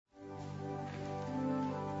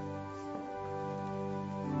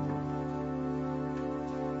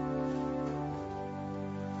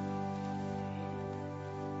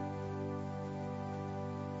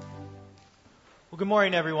Well, good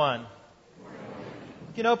morning, everyone.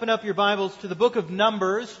 You can open up your Bibles to the book of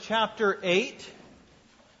Numbers, chapter 8.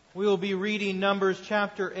 We will be reading Numbers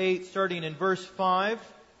chapter 8, starting in verse 5.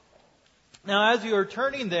 Now, as you are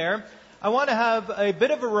turning there, I want to have a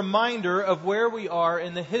bit of a reminder of where we are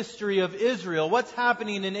in the history of Israel. What's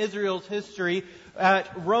happening in Israel's history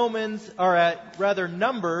at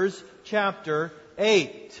Numbers chapter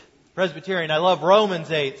 8. Presbyterian, I love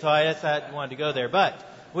Romans 8, so I just wanted to go there. But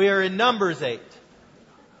we are in Numbers 8.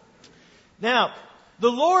 Now, the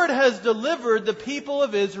Lord has delivered the people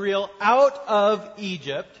of Israel out of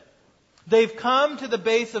Egypt. They've come to the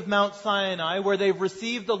base of Mount Sinai where they've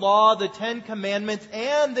received the law, the 10 commandments,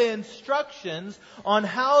 and the instructions on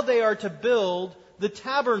how they are to build the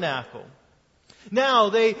tabernacle. Now,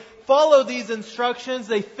 they follow these instructions.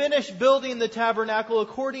 They finish building the tabernacle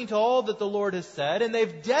according to all that the Lord has said, and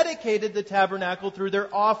they've dedicated the tabernacle through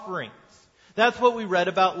their offerings. That's what we read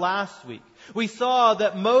about last week. We saw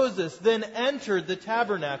that Moses then entered the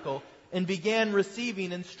tabernacle and began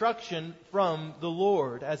receiving instruction from the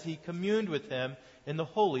Lord as he communed with him in the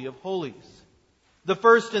Holy of Holies. The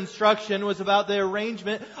first instruction was about the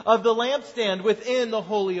arrangement of the lampstand within the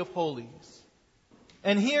Holy of Holies.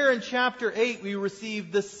 And here in chapter 8 we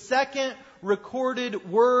receive the second recorded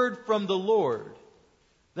word from the Lord.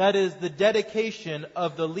 That is the dedication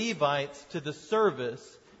of the Levites to the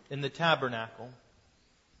service in the tabernacle.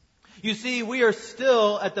 You see, we are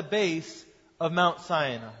still at the base of Mount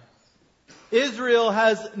Sinai. Israel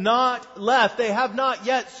has not left. They have not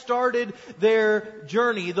yet started their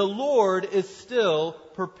journey. The Lord is still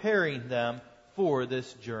preparing them for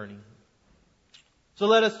this journey. So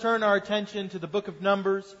let us turn our attention to the book of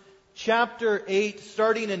Numbers, chapter 8,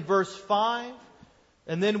 starting in verse 5.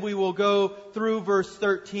 And then we will go through verse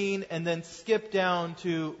 13 and then skip down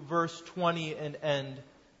to verse 20 and end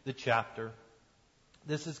the chapter.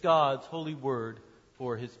 This is God's holy word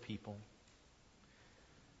for His people.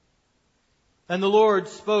 And the Lord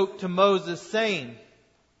spoke to Moses, saying,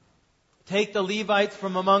 "Take the Levites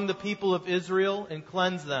from among the people of Israel and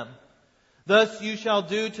cleanse them. Thus you shall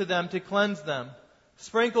do to them to cleanse them.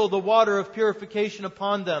 Sprinkle the water of purification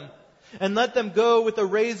upon them, and let them go with a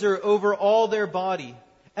razor over all their body,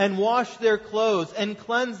 and wash their clothes, and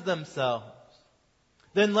cleanse themselves.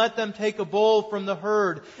 Then let them take a bowl from the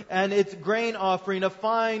herd, and its grain offering of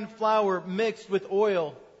fine flour mixed with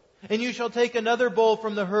oil. And you shall take another bowl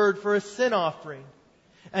from the herd for a sin offering.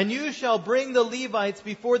 And you shall bring the Levites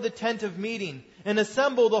before the tent of meeting, and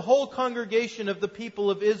assemble the whole congregation of the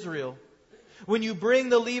people of Israel. When you bring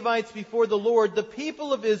the Levites before the Lord, the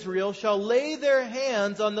people of Israel shall lay their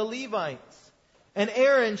hands on the Levites. And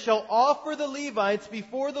Aaron shall offer the Levites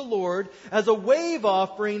before the Lord as a wave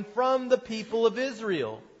offering from the people of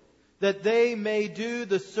Israel, that they may do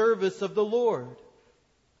the service of the Lord.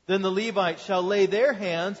 Then the Levites shall lay their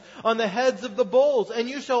hands on the heads of the bulls, and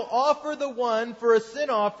you shall offer the one for a sin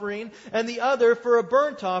offering and the other for a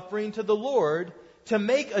burnt offering to the Lord, to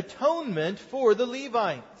make atonement for the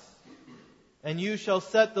Levites. And you shall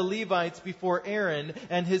set the Levites before Aaron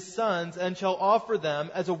and his sons, and shall offer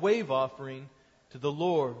them as a wave offering to the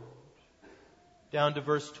Lord." Down to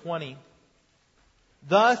verse 20.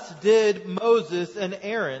 "Thus did Moses and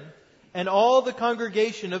Aaron and all the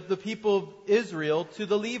congregation of the people of Israel to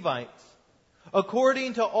the Levites,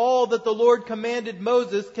 according to all that the Lord commanded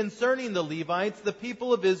Moses concerning the Levites, the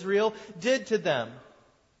people of Israel did to them.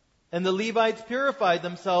 And the Levites purified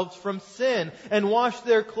themselves from sin and washed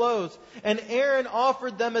their clothes. And Aaron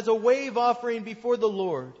offered them as a wave offering before the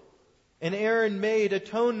Lord. And Aaron made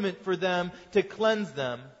atonement for them to cleanse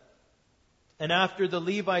them. And after the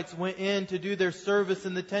Levites went in to do their service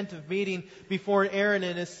in the tent of meeting before Aaron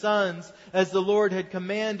and his sons, as the Lord had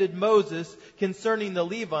commanded Moses concerning the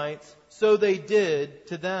Levites, so they did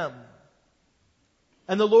to them.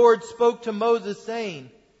 And the Lord spoke to Moses,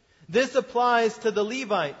 saying, 'This applies to the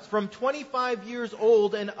Levites from 25 years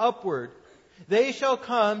old and upward. They shall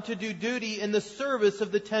come to do duty in the service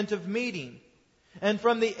of the tent of meeting. And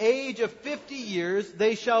from the age of 50 years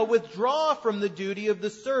they shall withdraw from the duty of the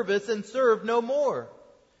service and serve no more.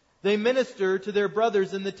 They minister to their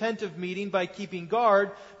brothers in the tent of meeting by keeping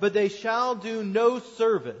guard, but they shall do no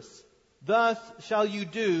service. Thus shall you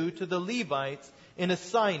do to the Levites in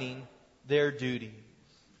assigning their duties.'"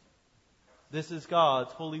 This is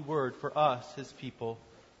God's holy word for us, His people.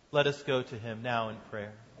 Let us go to Him now in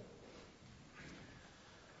prayer.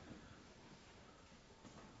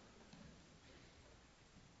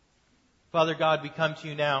 Father God, we come to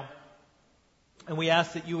You now, and we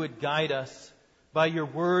ask that You would guide us by Your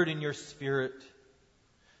word and Your Spirit,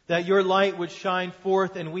 that Your light would shine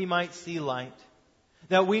forth and we might see light,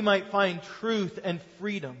 that we might find truth and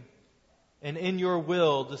freedom, and in your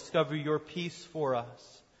will discover your peace for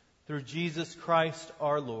us. Through Jesus Christ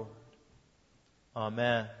our Lord.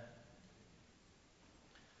 Amen.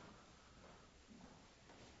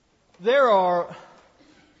 There are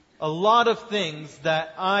a lot of things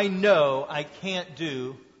that I know I can't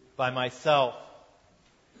do by myself.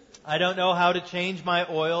 I don't know how to change my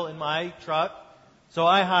oil in my truck, so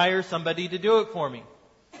I hire somebody to do it for me.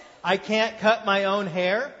 I can't cut my own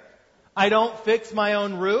hair. I don't fix my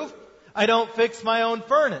own roof. I don't fix my own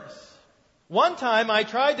furnace. One time I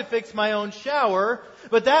tried to fix my own shower,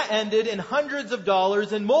 but that ended in hundreds of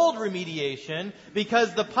dollars in mold remediation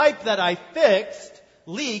because the pipe that I fixed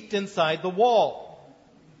leaked inside the wall.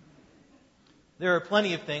 There are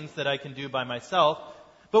plenty of things that I can do by myself,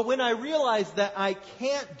 but when I realize that I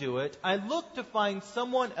can't do it, I look to find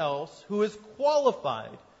someone else who is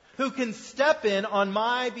qualified, who can step in on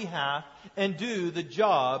my behalf and do the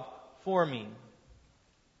job for me.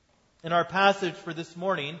 In our passage for this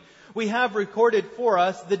morning, we have recorded for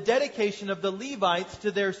us the dedication of the Levites to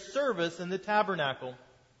their service in the tabernacle.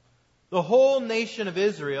 The whole nation of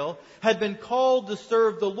Israel had been called to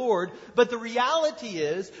serve the Lord, but the reality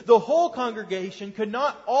is the whole congregation could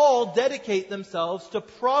not all dedicate themselves to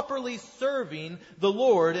properly serving the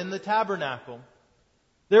Lord in the tabernacle.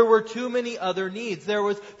 There were too many other needs. There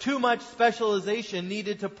was too much specialization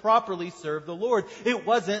needed to properly serve the Lord. It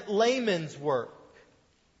wasn't layman's work.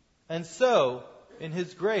 And so, in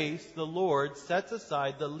His grace, the Lord sets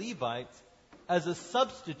aside the Levites as a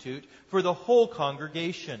substitute for the whole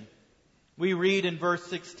congregation. We read in verse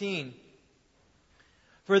 16,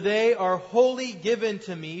 "For they are wholly given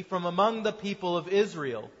to me from among the people of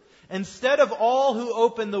Israel. Instead of all who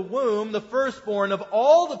open the womb, the firstborn of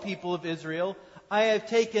all the people of Israel, I have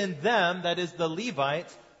taken them," that is the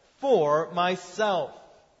Levites, "for myself."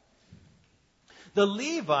 The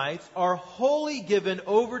Levites are wholly given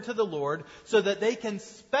over to the Lord so that they can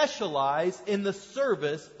specialize in the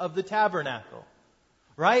service of the tabernacle.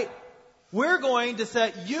 Right? We're going to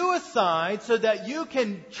set you aside so that you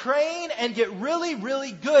can train and get really,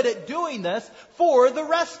 really good at doing this for the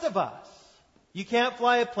rest of us. You can't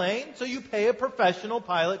fly a plane, so you pay a professional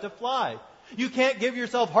pilot to fly. You can't give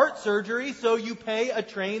yourself heart surgery, so you pay a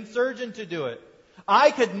trained surgeon to do it.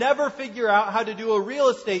 I could never figure out how to do a real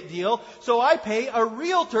estate deal, so I pay a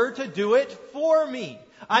realtor to do it for me.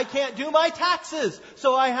 I can't do my taxes,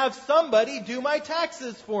 so I have somebody do my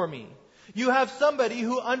taxes for me. You have somebody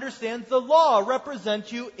who understands the law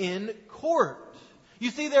represent you in court. You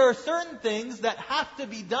see, there are certain things that have to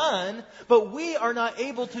be done, but we are not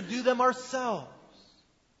able to do them ourselves.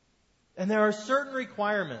 And there are certain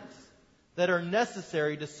requirements that are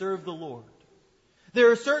necessary to serve the Lord.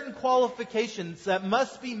 There are certain qualifications that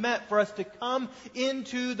must be met for us to come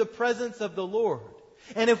into the presence of the Lord.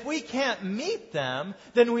 And if we can't meet them,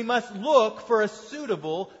 then we must look for a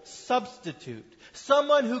suitable substitute.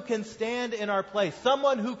 Someone who can stand in our place.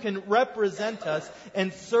 Someone who can represent us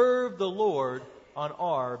and serve the Lord on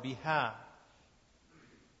our behalf.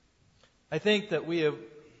 I think that we have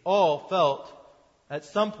all felt at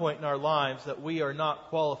some point in our lives that we are not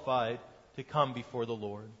qualified to come before the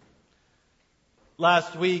Lord.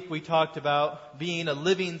 Last week we talked about being a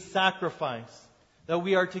living sacrifice, that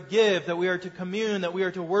we are to give, that we are to commune, that we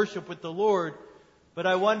are to worship with the Lord. But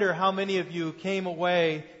I wonder how many of you came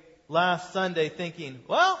away last Sunday thinking,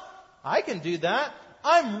 well, I can do that.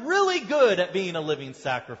 I'm really good at being a living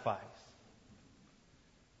sacrifice.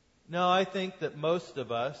 No, I think that most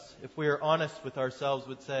of us, if we are honest with ourselves,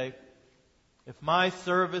 would say, if my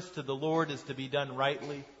service to the Lord is to be done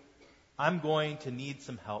rightly, I'm going to need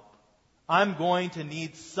some help. I'm going to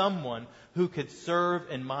need someone who could serve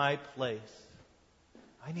in my place.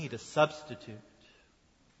 I need a substitute.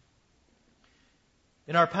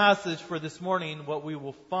 In our passage for this morning, what we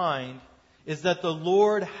will find is that the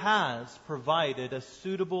Lord has provided a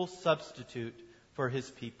suitable substitute for His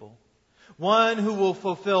people. One who will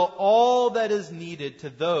fulfill all that is needed to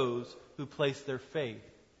those who place their faith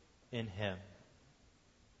in Him.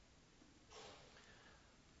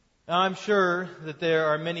 Now, I'm sure that there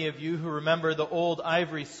are many of you who remember the old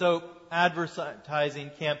Ivory soap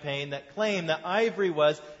advertising campaign that claimed that Ivory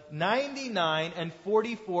was 99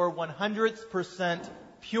 44%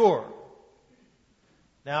 pure.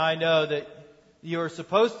 Now, I know that you're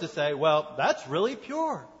supposed to say, well, that's really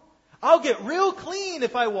pure. I'll get real clean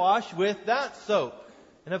if I wash with that soap.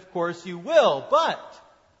 And of course you will, but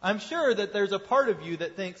I'm sure that there's a part of you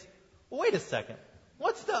that thinks, well, wait a second.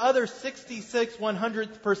 What's the other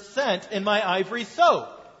 66/100% in my Ivory soap?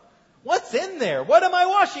 What's in there? What am I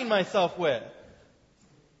washing myself with?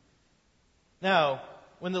 Now,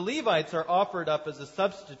 when the Levites are offered up as a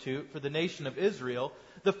substitute for the nation of Israel,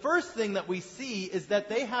 the first thing that we see is that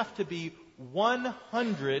they have to be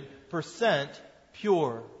 100%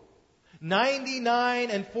 pure.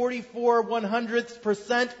 99 and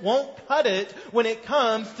 44/100% won't cut it when it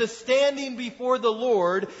comes to standing before the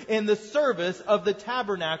Lord in the service of the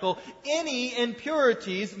tabernacle. Any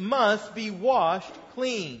impurities must be washed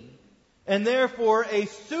clean. And therefore, a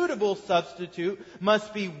suitable substitute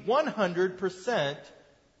must be 100%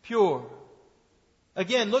 pure.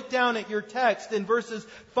 Again, look down at your text in verses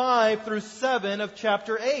 5 through 7 of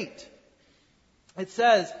chapter 8. It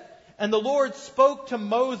says, "And the Lord spoke to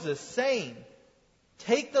Moses, saying,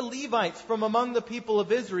 Take the Levites from among the people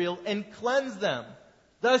of Israel and cleanse them.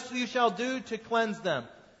 Thus you shall do to cleanse them.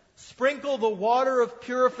 Sprinkle the water of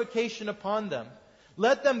purification upon them.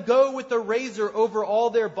 Let them go with the razor over all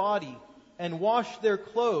their body, and wash their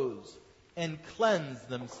clothes, and cleanse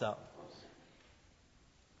themselves."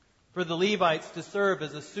 For the Levites to serve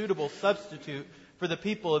as a suitable substitute for the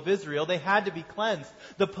people of Israel, they had to be cleansed.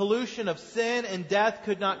 The pollution of sin and death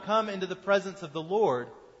could not come into the presence of the Lord.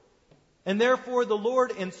 And therefore the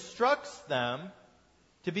Lord instructs them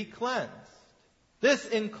to be cleansed. This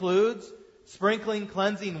includes sprinkling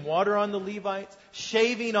cleansing water on the Levites,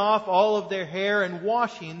 shaving off all of their hair, and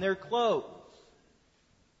washing their clothes.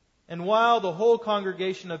 And while the whole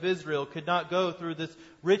congregation of Israel could not go through this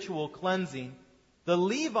ritual cleansing, the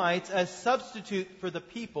Levites, as substitute for the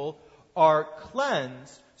people, are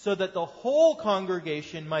cleansed so that the whole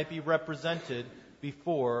congregation might be represented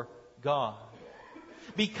before God.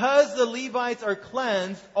 Because the Levites are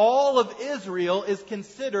cleansed, all of Israel is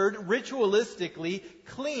considered ritualistically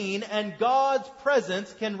clean, and God's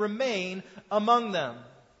presence can remain among them.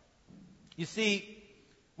 You see,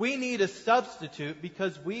 we need a substitute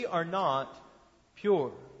because we are not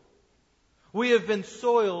pure. We have been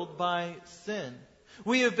soiled by sin.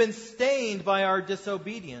 We have been stained by our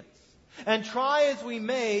disobedience. And try as we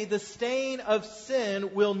may, the stain of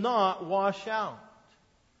sin will not wash out.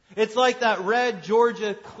 It's like that red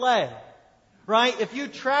Georgia clay, right? If you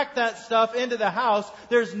track that stuff into the house,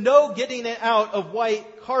 there's no getting it out of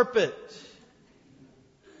white carpet.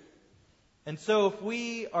 And so if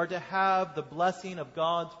we are to have the blessing of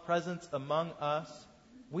God's presence among us,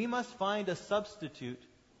 we must find a substitute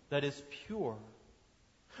that is pure.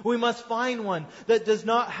 We must find one that does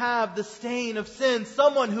not have the stain of sin.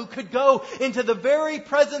 Someone who could go into the very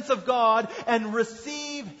presence of God and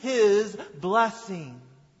receive His blessing.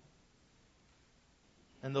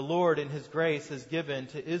 And the Lord in His grace has given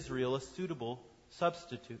to Israel a suitable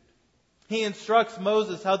substitute. He instructs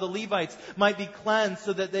Moses how the Levites might be cleansed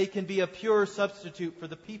so that they can be a pure substitute for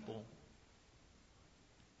the people.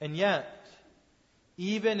 And yet,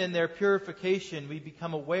 even in their purification, we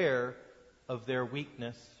become aware of their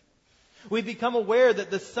weakness. We become aware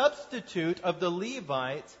that the substitute of the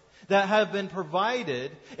Levites that have been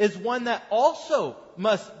provided is one that also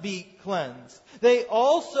must be cleansed. They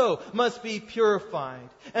also must be purified.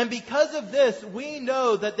 And because of this, we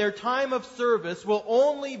know that their time of service will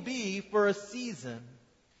only be for a season,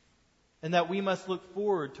 and that we must look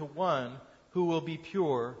forward to one who will be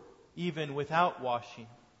pure even without washing.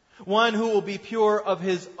 One who will be pure of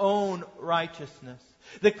his own righteousness.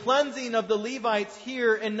 The cleansing of the Levites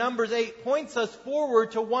here in Numbers 8 points us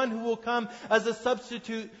forward to one who will come as a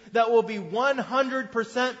substitute that will be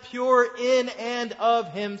 100% pure in and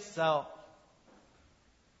of himself.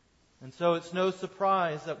 And so it's no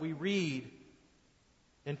surprise that we read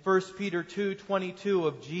in 1 Peter 2:22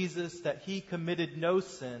 of Jesus that He committed no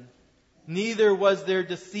sin, neither was there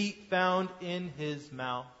deceit found in His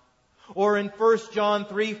mouth. Or in 1 John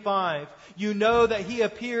 3:5, you know that He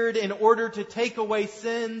appeared in order to take away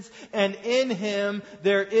sins, and in Him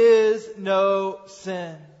there is no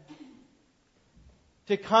sin.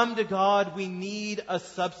 To come to God, we need a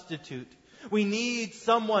substitute. We need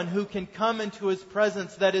someone who can come into His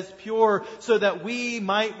presence that is pure so that we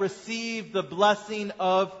might receive the blessing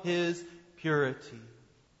of His purity.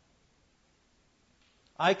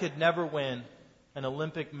 I could never win an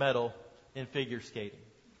Olympic medal in figure skating.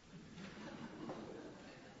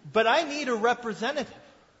 But I need a representative.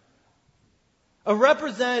 A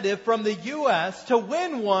representative from the U.S. to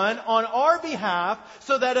win one on our behalf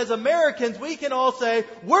so that as Americans we can all say,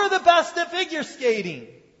 we're the best at figure skating,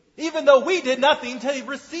 even though we did nothing to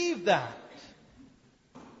receive that.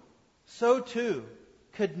 So too,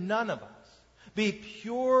 could none of us be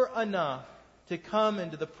pure enough to come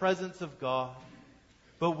into the presence of God.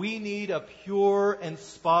 But we need a pure and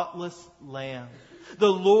spotless Lamb,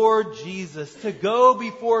 the Lord Jesus, to go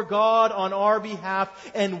before God on our behalf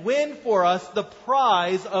and win for us the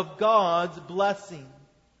prize of God's blessing.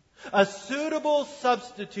 A suitable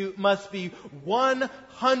substitute must be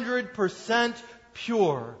 100%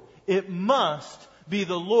 pure. It must be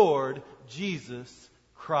the Lord Jesus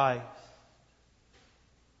Christ.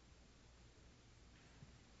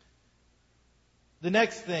 The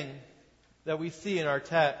next thing that we see in our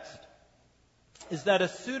text is that a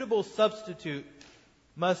suitable substitute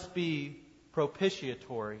must be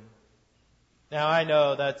propitiatory. Now, I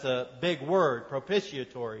know that's a big word,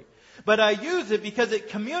 propitiatory. But I use it because it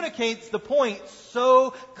communicates the point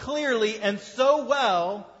so clearly and so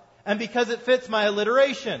well, and because it fits my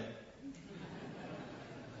alliteration.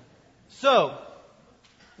 So,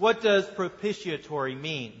 what does propitiatory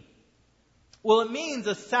mean? Well, it means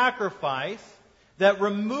a sacrifice that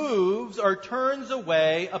removes or turns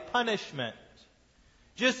away a punishment.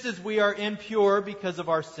 Just as we are impure because of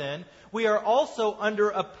our sin, we are also under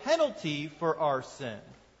a penalty for our sin.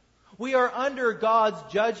 We are under God's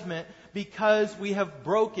judgment because we have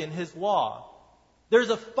broken His law. There's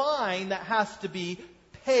a fine that has to be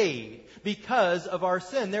paid because of our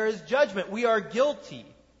sin. There is judgment. We are guilty.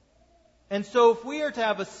 And so if we are to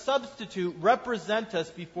have a substitute represent us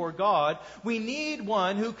before God, we need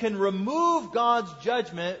one who can remove God's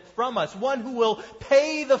judgment from us. One who will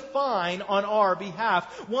pay the fine on our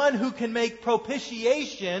behalf. One who can make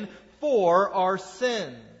propitiation for our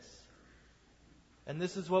sins. And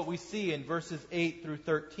this is what we see in verses 8 through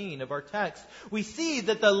 13 of our text. We see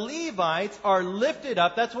that the Levites are lifted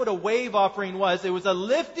up. That's what a wave offering was. It was a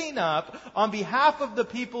lifting up on behalf of the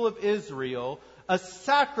people of Israel, a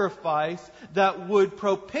sacrifice that would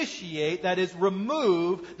propitiate, that is,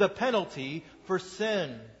 remove the penalty for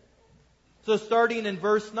sin. So starting in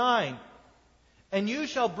verse 9, "And you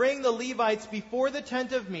shall bring the Levites before the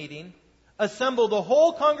tent of meeting, assemble the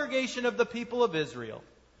whole congregation of the people of Israel.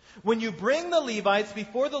 When you bring the Levites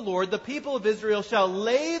before the Lord, the people of Israel shall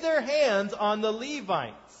lay their hands on the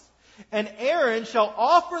Levites. And Aaron shall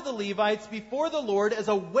offer the Levites before the Lord as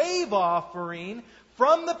a wave offering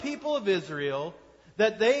from the people of Israel,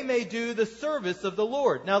 that they may do the service of the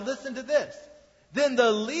Lord." Now listen to this. "Then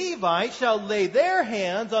the Levites shall lay their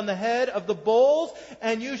hands on the head of the bulls,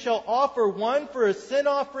 and you shall offer one for a sin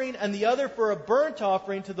offering and the other for a burnt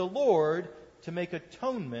offering to the Lord to make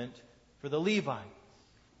atonement for the Levites."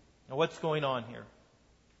 Now what's going on here?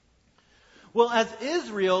 Well, as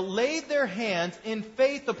Israel laid their hands in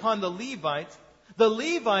faith upon the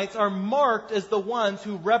Levites are marked as the ones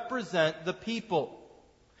who represent the people.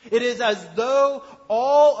 It is as though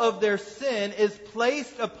all of their sin is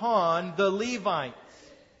placed upon the Levites.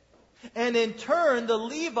 And in turn, the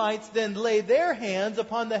Levites then lay their hands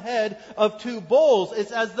upon the head of two bulls.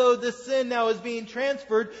 It's as though this sin now is being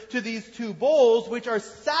transferred to these two bulls, which are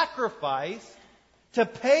sacrificed to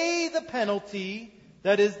pay the penalty,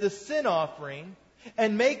 that is the sin offering,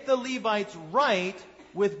 and make the Levites right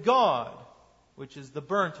with God, which is the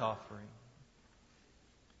burnt offering.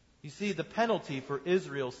 You see, the penalty for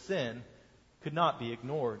Israel's sin could not be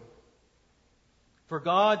ignored. For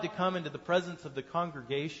God to come into the presence of the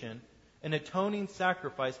congregation, an atoning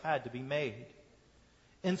sacrifice had to be made.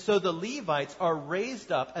 And so the Levites are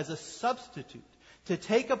raised up as a substitute to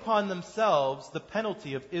take upon themselves the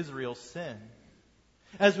penalty of Israel's sin.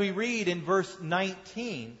 As we read in verse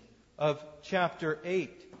 19 of chapter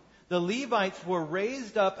 8, the Levites were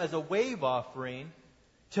raised up as a wave offering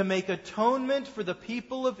to make atonement for the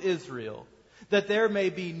people of Israel, that there may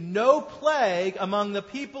be no plague among the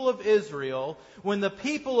people of Israel when the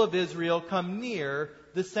people of Israel come near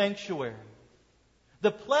the sanctuary.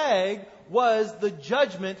 The plague was the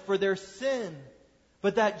judgment for their sin.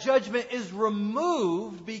 But that judgment is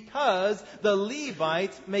removed because the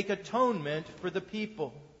Levites make atonement for the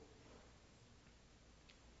people.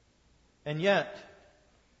 And yet,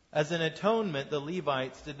 as an atonement, the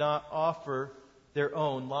Levites did not offer their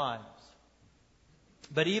own lives.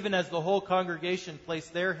 But even as the whole congregation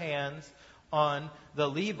placed their hands on the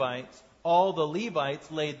Levites, all the Levites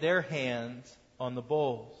laid their hands on the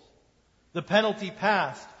bulls. The penalty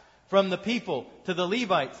passed from the people to the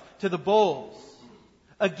Levites to the bulls.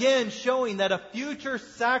 Again, showing that a future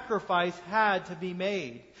sacrifice had to be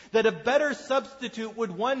made. That a better substitute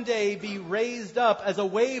would one day be raised up as a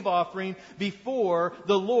wave offering before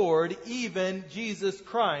the Lord, even Jesus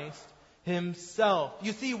Christ Himself.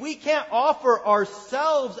 You see, we can't offer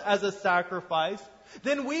ourselves as a sacrifice.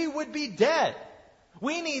 Then we would be dead.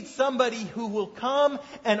 We need somebody who will come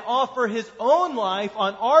and offer His own life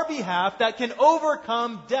on our behalf that can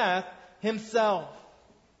overcome death Himself.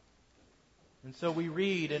 And so we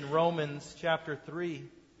read in Romans chapter 3,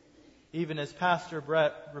 even as Pastor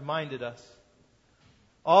Brett reminded us,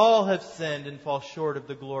 all have sinned and fall short of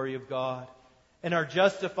the glory of God, and are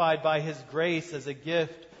justified by His grace as a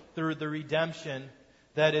gift through the redemption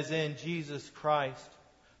that is in Jesus Christ,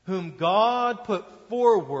 whom God put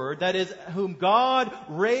forward, that is, whom God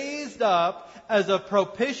raised up as a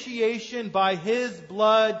propitiation by His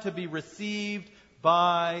blood to be received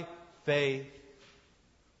by faith.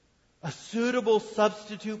 A suitable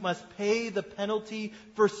substitute must pay the penalty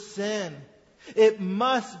for sin. It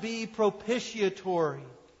must be propitiatory.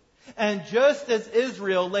 And just as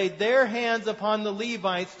Israel laid their hands upon the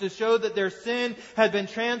Levites to show that their sin had been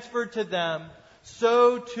transferred to them,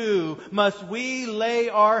 so too must we lay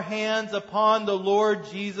our hands upon the Lord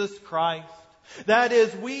Jesus Christ. That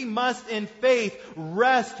is, we must in faith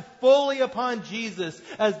rest fully upon Jesus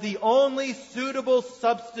as the only suitable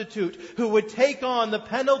substitute who would take on the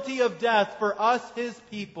penalty of death for us, His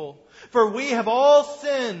people. For we have all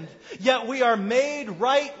sinned, yet we are made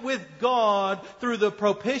right with God through the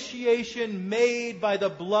propitiation made by the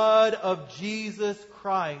blood of Jesus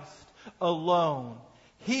Christ alone.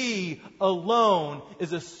 He alone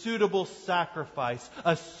is a suitable sacrifice,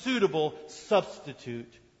 a suitable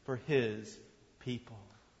substitute for His people.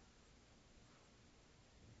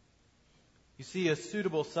 You see, a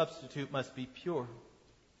suitable substitute must be pure.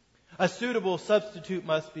 A suitable substitute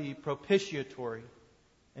must be propitiatory.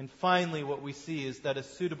 And finally, what we see is that a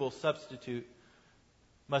suitable substitute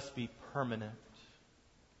must be permanent.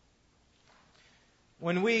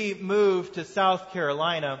 When we moved to South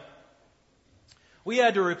Carolina, we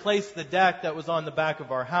had to replace the deck that was on the back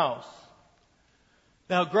of our house.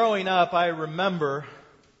 Now, growing up, I remember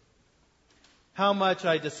how much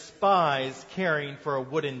I despise caring for a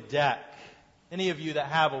wooden deck. Any of you that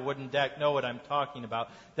have a wooden deck know what I'm talking about.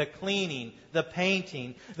 The cleaning, the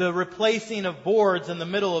painting, the replacing of boards in the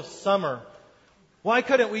middle of summer. Why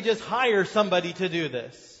couldn't we just hire somebody to do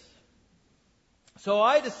this? So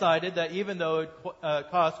I decided that even though it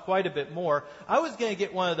cost quite a bit more, I was going to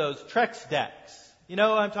get one of those Trex decks. You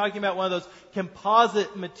know, I'm talking about one of those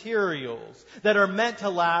composite materials that are meant to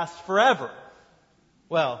last forever.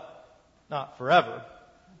 Well, not forever.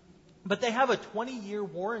 But they have a 20-year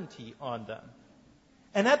warranty on them.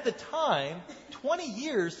 And at the time, 20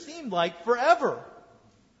 years seemed like forever.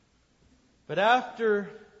 But after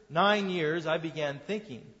 9 years, I began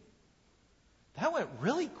thinking, that went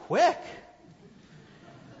really quick.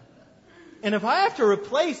 And if I have to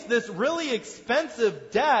replace this really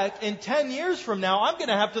expensive deck in 10 years from now, I'm going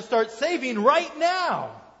to have to start saving right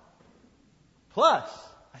now. Plus,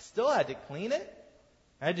 I still had to clean it.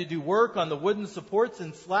 I had to do work on the wooden supports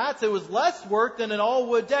and slats. It was less work than an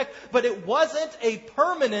all-wood deck, but it wasn't a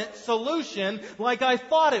permanent solution like I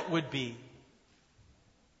thought it would be.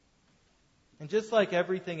 And just like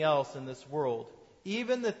everything else in this world,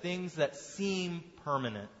 even the things that seem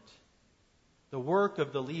permanent, the work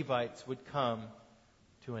of the Levites would come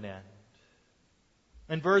to an end.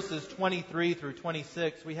 In verses 23 through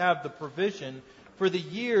 26, we have the provision for the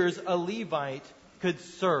years a Levite could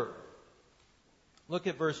serve. Look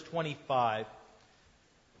at verse 25.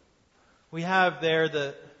 We have there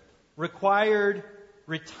the required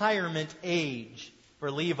retirement age for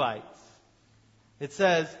Levites. It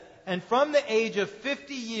says, "And from the age of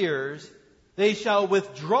 50 years they shall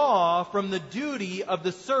withdraw from the duty of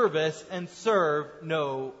the service and serve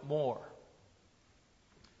no more."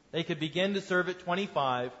 They could begin to serve at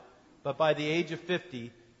 25, but by the age of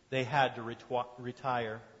 50 they had to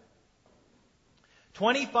retire.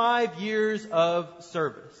 25 years of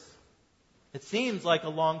service. It seems like a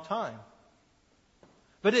long time.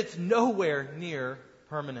 But it's nowhere near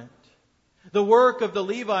permanent. The work of the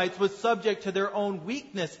Levites was subject to their own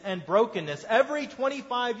weakness and brokenness. Every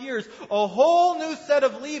 25 years, a whole new set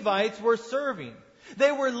of Levites were serving.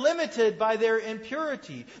 They were limited by their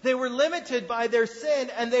impurity. They were limited by their sin,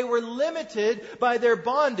 and they were limited by their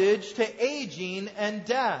bondage to aging and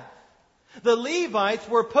death. The Levites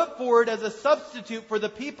were put forward as a substitute for the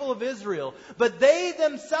people of Israel, but they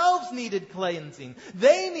themselves needed cleansing.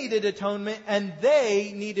 They needed atonement, and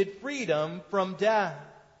they needed freedom from death.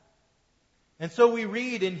 And so we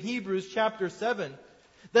read in Hebrews chapter 7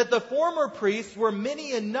 that the former priests were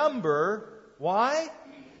many in number. Why?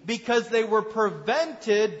 Because they were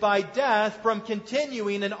prevented by death from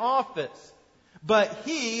continuing in office. But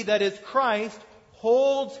He, that is Christ,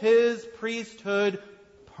 holds His priesthood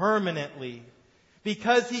permanently,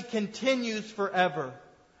 because He continues forever.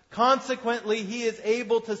 Consequently, He is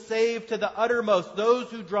able to save to the uttermost those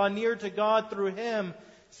who draw near to God through Him,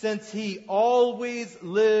 since He always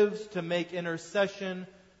lives to make intercession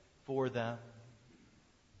for them.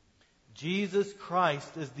 Jesus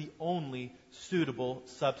Christ is the only suitable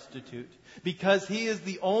substitute, because He is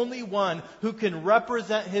the only one who can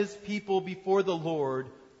represent His people before the Lord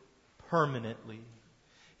permanently.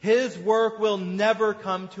 His work will never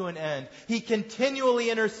come to an end. He continually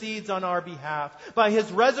intercedes on our behalf. By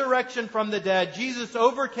His resurrection from the dead, Jesus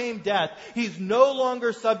overcame death. He's no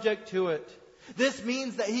longer subject to it. This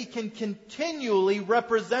means that He can continually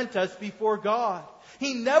represent us before God.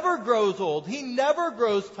 He never grows old. He never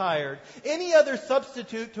grows tired. Any other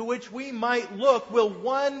substitute to which we might look will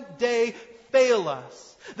one day fail us.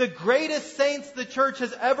 The greatest saints the church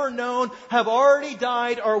has ever known have already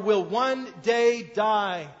died or will one day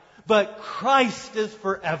die. But Christ is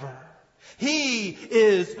forever. He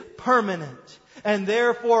is permanent. And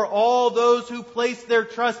therefore all those who place their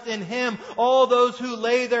trust in Him, all those who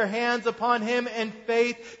lay their hands upon Him in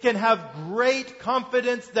faith can have great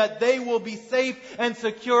confidence that they will be safe and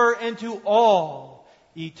secure into all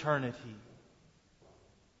eternity.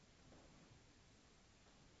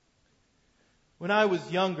 When I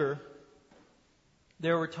was younger,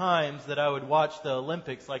 there were times that I would watch the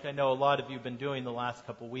Olympics, like I know a lot of you have been doing the last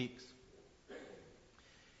couple weeks.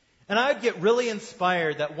 And I'd get really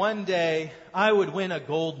inspired that one day I would win a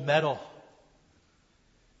gold medal.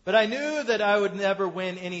 But I knew that I would never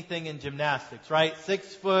win anything in gymnastics, right?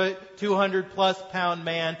 6 foot, 200 plus pound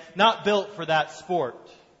man, not built for that sport.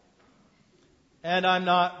 And I'm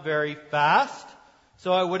not very fast,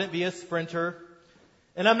 so I wouldn't be a sprinter.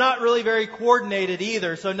 And I'm not really very coordinated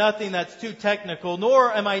either, so nothing that's too technical,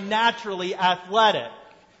 nor am I naturally athletic.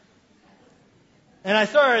 And I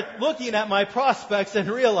started looking at my prospects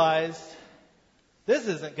and realized, this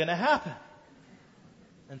isn't going to happen.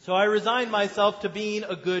 And so I resigned myself to being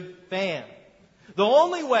a good fan. The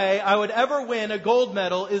only way I would ever win a gold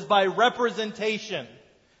medal is by representation.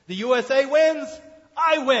 The USA wins,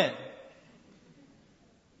 I win.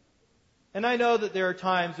 And I know that there are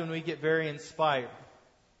times when we get very inspired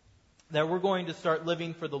that we're going to start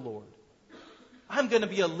living for the Lord. I'm going to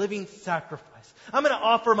be a living sacrifice. I'm going to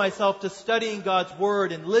offer myself to studying God's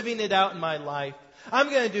Word and living it out in my life. I'm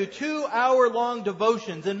going to do 2-hour-long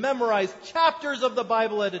devotions and memorize chapters of the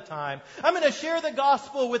Bible at a time. I'm going to share the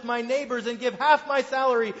gospel with my neighbors and give half my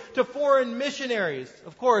salary to foreign missionaries.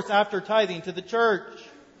 Of course, after tithing to the church.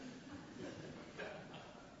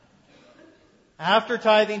 After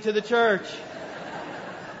tithing to the church.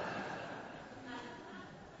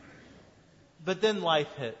 But then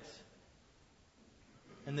life hits.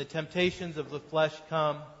 And the temptations of the flesh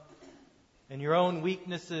come. And your own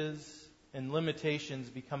weaknesses and limitations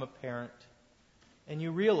become apparent. And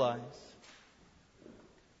you realize,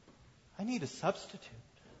 I need a substitute.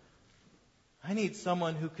 I need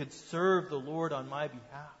someone who could serve the Lord on my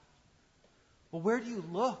behalf. Well, where do you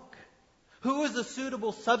look? Who is a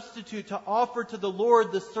suitable substitute to offer to the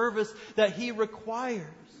Lord the service that He requires?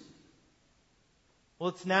 Well,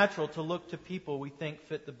 it's natural to look to people we think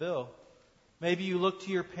fit the bill. Maybe you look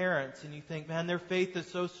to your parents and you think, man, their faith is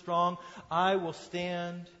so strong, I will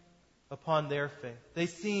stand upon their faith. They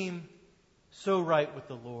seem so right with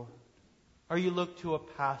the Lord. Or you look to a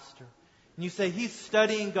pastor and you say, he's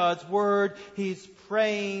studying God's Word, he's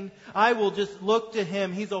praying, I will just look to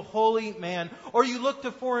him, he's a holy man. Or you look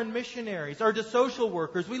to foreign missionaries or to social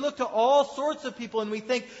workers. We look to all sorts of people and we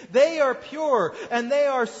think they are pure and they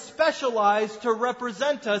are specialized to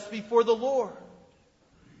represent us before the Lord.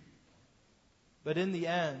 But in the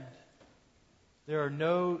end, there are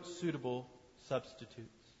no suitable substitutes.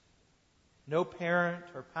 No parent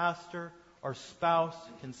or pastor or spouse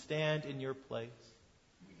can stand in your place.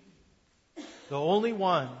 The only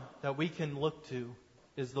one that we can look to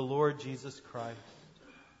is the Lord Jesus Christ.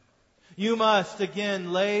 You must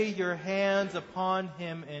again lay your hands upon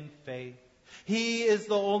Him in faith. He is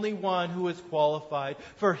the only one who is qualified,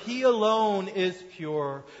 for He alone is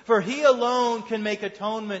pure, for He alone can make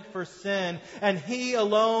atonement for sin, and He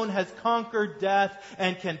alone has conquered death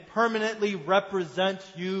and can permanently represent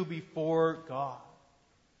you before God.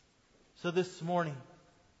 So this morning,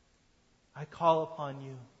 I call upon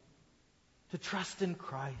you to trust in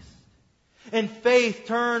Christ. In faith,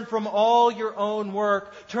 turn from all your own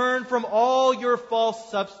work, turn from all your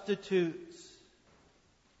false substitutes,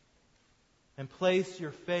 and place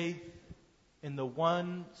your faith in the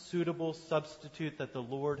one suitable substitute that the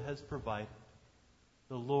Lord has provided,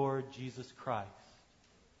 the Lord Jesus Christ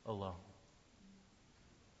alone.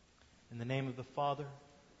 In the name of the Father,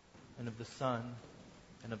 and of the Son,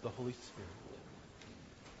 and of the Holy Spirit.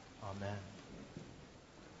 Amen.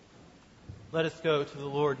 Let us go to the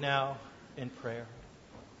Lord now in prayer.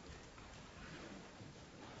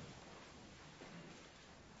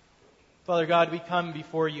 Father God, we come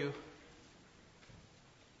before you,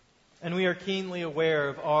 and we are keenly aware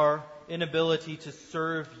of our inability to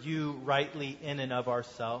serve you rightly in and of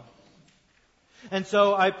ourselves. And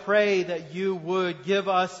so I pray that you would give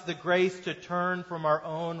us the grace to turn from our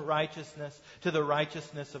own righteousness to the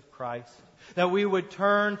righteousness of Christ. That we would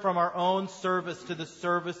turn from our own service to the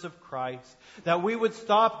service of Christ. That we would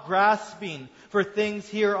stop grasping for things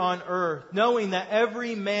here on earth, knowing that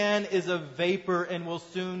every man is a vapor and will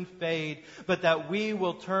soon fade, but that we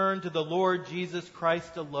will turn to the Lord Jesus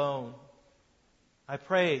Christ alone. I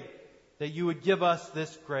pray that you would give us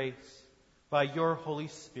this grace by your Holy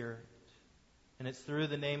Spirit. And it's through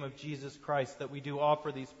the name of Jesus Christ that we do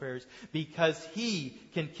offer these prayers, because He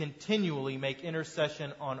can continually make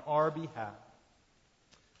intercession on our behalf.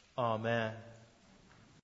 Amen.